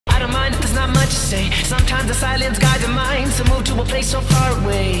to say. Sometimes the silence guides the mind, so move to a place so far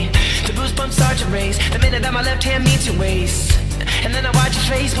away. The goosebumps start to raise the minute that my left hand meets your waist. And then I watch your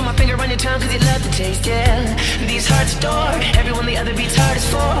face, put my finger on your tongue cause you love the taste, yeah. These hearts adore everyone the other beats hard is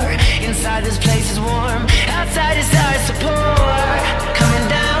for. Inside this place is warm, outside is